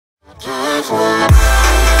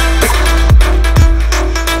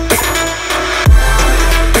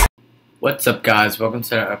What's up guys, welcome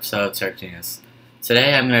to our episode of Tech Genius.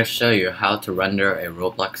 Today I'm going to show you how to render a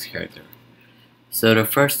Roblox character. So the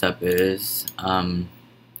first step is,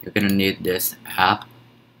 you're going to need this app.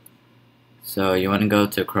 So you want to go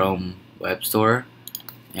to Chrome Web Store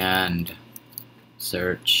and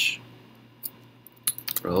search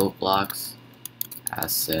Roblox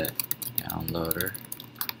Asset Downloader.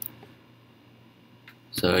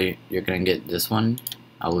 So you're going to get this one.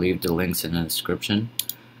 I'll leave the links in the description.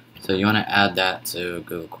 So you want to add that to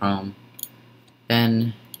Google Chrome.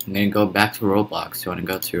 Then you're going to go back to Roblox. You want to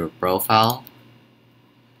go to your profile.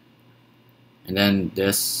 And then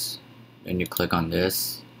you click on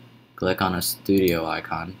this. Click on a studio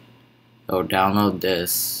icon. Go download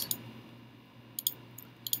this.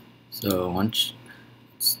 So once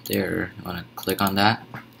it's there, you want to click on that.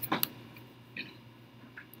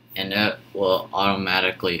 And it will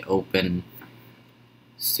automatically open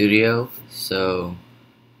Studio. So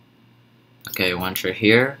okay, once you're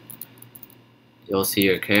here, you'll see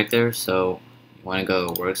your character. So you want to go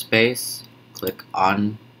workspace, click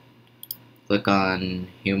on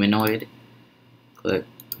humanoid, click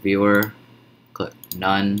viewer, click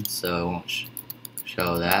none, so it won't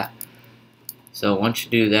show that. So once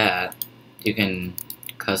you do that, you can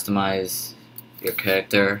customize your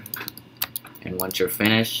character, and once you're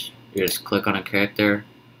finished, you just click on a character,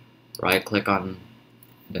 right click on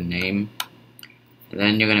the name, and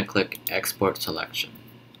then you're going to click export selection.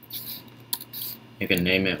 You can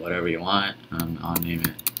name it whatever you want. I'll name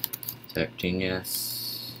it Tech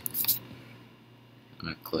Genius.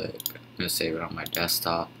 I'm going to save it on my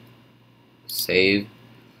desktop. Save.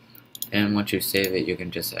 And once you save it, you can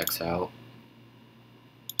just X out.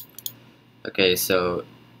 Okay, so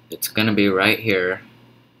it's going to be right here.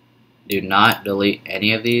 Do not delete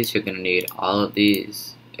any of these. You're going to need all of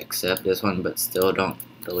these except this one, but still don't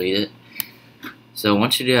delete it. So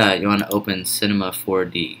once you do that, you want to open Cinema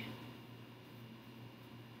 4D.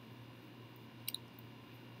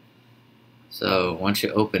 So once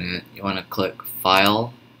you open it, you want to click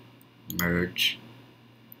File, Merge.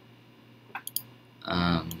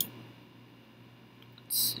 Let's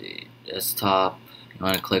see, Desktop. You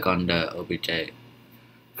want to click on the OBJ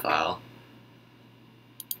file.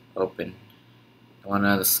 Open. You want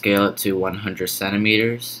to scale it to 100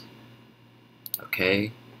 centimeters.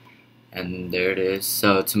 Okay. And there it is.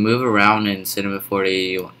 So to move around in Cinema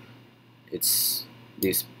 4D, it's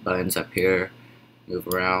these buttons up here. Move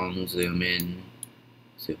around, zoom in,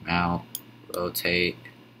 zoom out, rotate.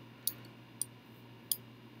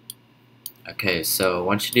 Okay, so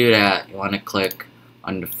once you do that, you want to click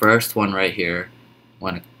on the first one right here. You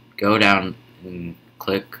want to go down and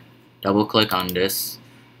double click on this.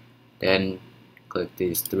 Then click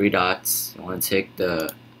these three dots. You want to take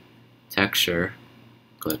the texture.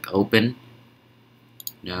 Click open.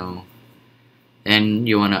 No. Then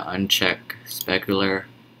you want to uncheck specular.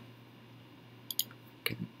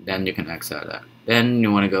 Then you can X out that. Then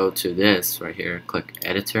you want to go to this right here. Click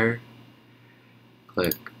editor.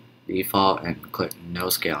 Click default and click no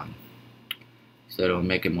scaling. So it'll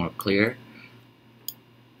make it more clear.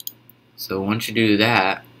 So once you do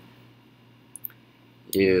that,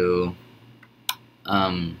 you're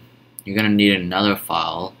gonna need another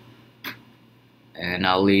file. And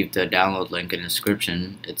I'll leave the download link in the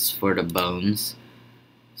description. It's for the bones.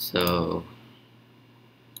 So,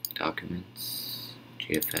 documents,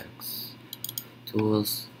 GFX,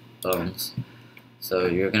 tools, bones. So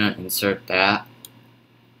you're gonna insert that.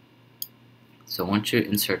 So once you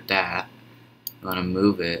insert that, you wanna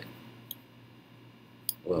move it.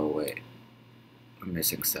 Well, wait, we're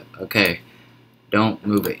missing stuff. Okay, don't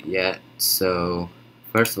move it yet. So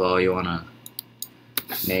first of all, you wanna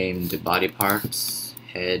name the body parts: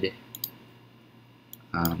 head,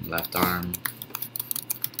 left arm,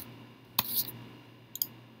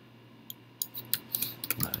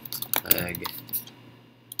 left leg,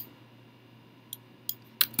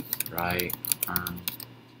 right arm,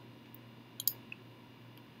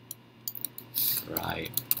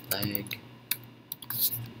 right leg,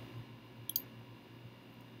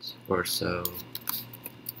 torso.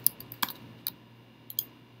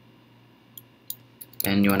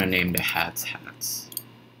 And you want to name the hats.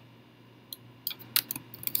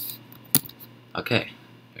 Okay,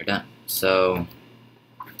 you're done. So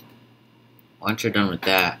once you're done with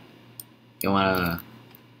that, you want to,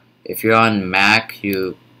 if you're on Mac,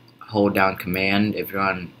 you hold down Command. If you're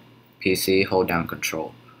on PC, hold down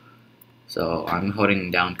Control. So I'm holding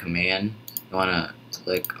down Command. You want to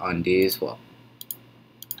click on these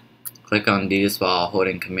while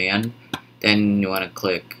holding Command. Then you want to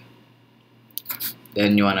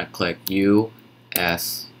click U,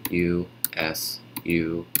 S, U, S,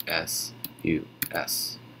 U, S, view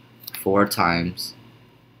S 4 times.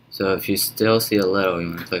 So if you still see a little, you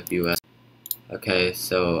want to click view S. Okay,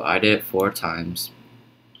 so I did it 4 times.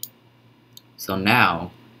 So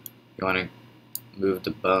now you want to move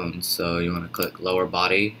the bones. So you want to click lower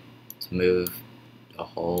body to move the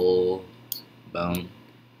whole bone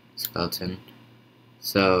skeleton.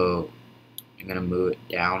 So you're going to move it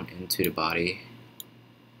down into the body.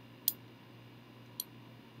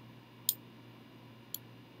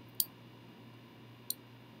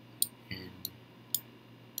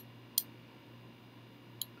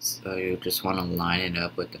 So you just want to line it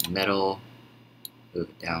up with the middle, move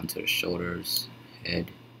it down to the shoulders,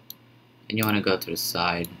 head, and you want to go to the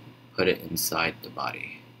side, put it inside the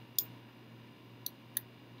body.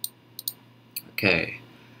 Okay,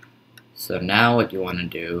 so now what you want to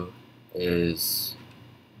do is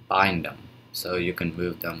bind them, so you can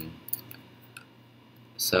move them.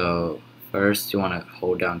 So first you want to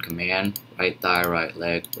hold down command, right thigh, right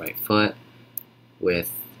leg, right foot,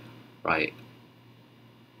 with right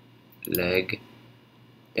leg.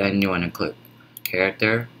 Then you want to click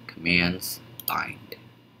character, commands, bind.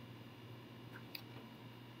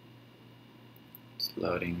 It's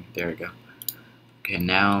loading, there we go. Okay,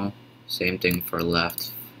 now same thing for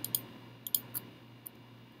left.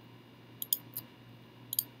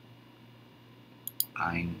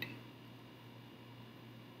 Bind.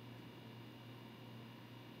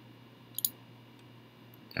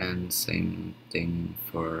 And same thing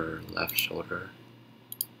for left shoulder,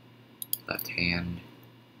 left hand,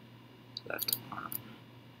 left arm.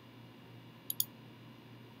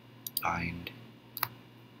 Bind.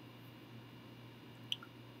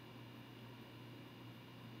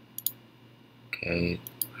 Okay,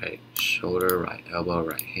 right shoulder, right elbow,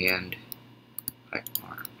 right hand, right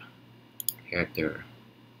arm. Character.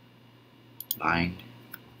 Bind.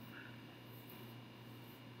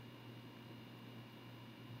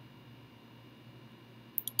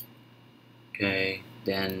 Okay,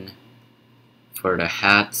 then for the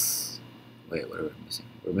hats, wait, what are we missing?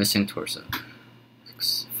 We're missing torso.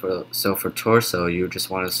 So for torso, you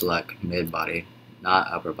just want to select mid body,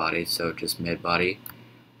 not upper body, so just mid body,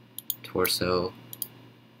 torso,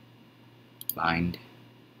 bind.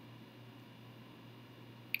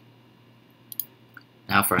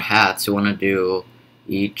 Now for hats, you want to do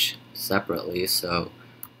each separately, so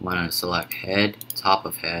you want to select head, top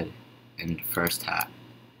of head, and first hat.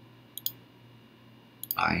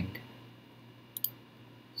 Bind.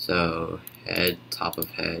 So head, top of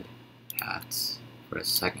head, hats for the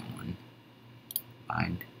second one.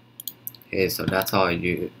 Bind. Okay, so that's all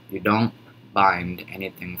you don't bind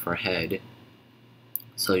anything for head,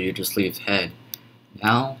 so you just leave head.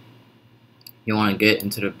 Now you want to get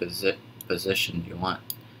into the position you want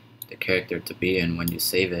the character to be in when you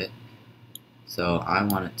save it. So I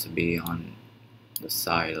want it to be on the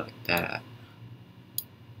side like that.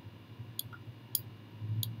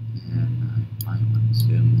 And I might want to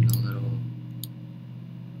zoom in a little.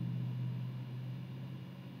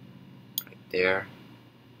 Right there.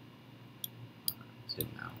 Zoom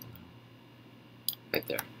out. Right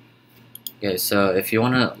there. Okay, so if you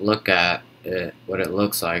want to look at it, what it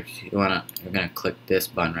looks like, you're gonna click this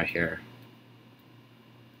button right here.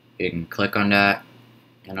 You can click on that,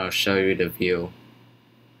 and it'll show you the view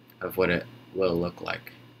of what it will look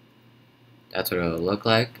like. That's what it will look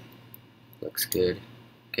like. Looks good.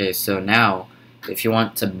 Okay, so now if you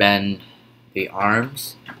want to bend the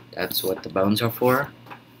arms, that's what the bones are for.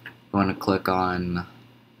 You want to click on,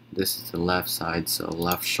 this is the left side, so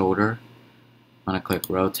left shoulder. I want to click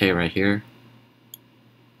rotate right here.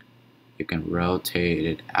 You can rotate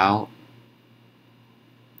it out.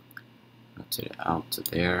 Rotate it out to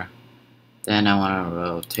there. Then I want to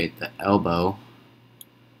rotate the elbow.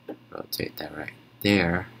 Rotate that right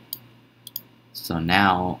there. So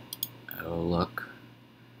now it'll look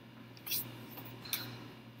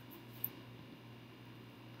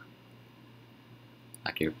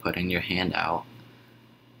like you're putting your hand out.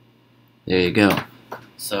 There you go.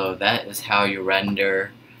 So that is how you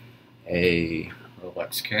render a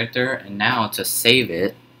Roblox character. And now to save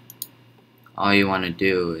it, all you want to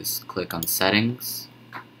do is click on settings.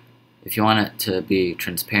 If you want it to be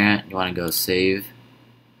transparent, you want to go save.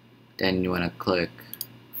 Then you want to click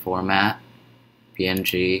format,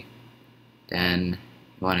 PNG. Then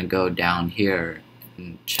you want to go down here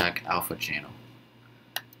and check alpha channel.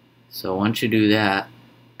 So once you do that,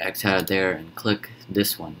 X out of there and click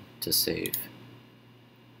this one to save.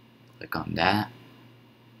 Click on that.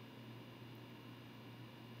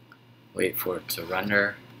 Wait for it to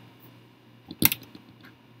render.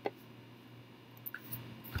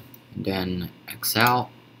 And then X out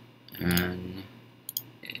and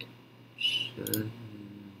it good.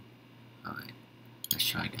 Alright, let's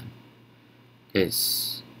try again. Okay,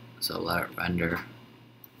 so let it render.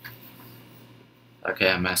 Okay,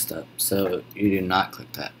 I messed up. So you do not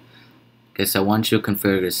click that. Okay, so once you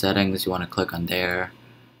configure your settings, you want to click on there.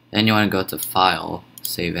 Then you want to go to File,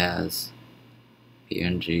 Save As,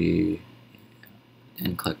 PNG,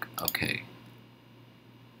 and click OK.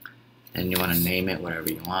 Then you want to name it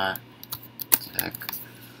whatever you want. Tech.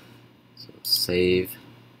 So save.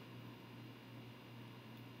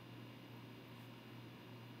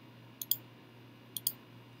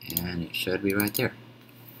 And it should be right there.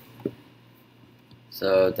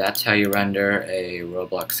 So that's how you render a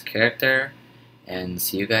Roblox character, and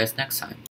see you guys next time.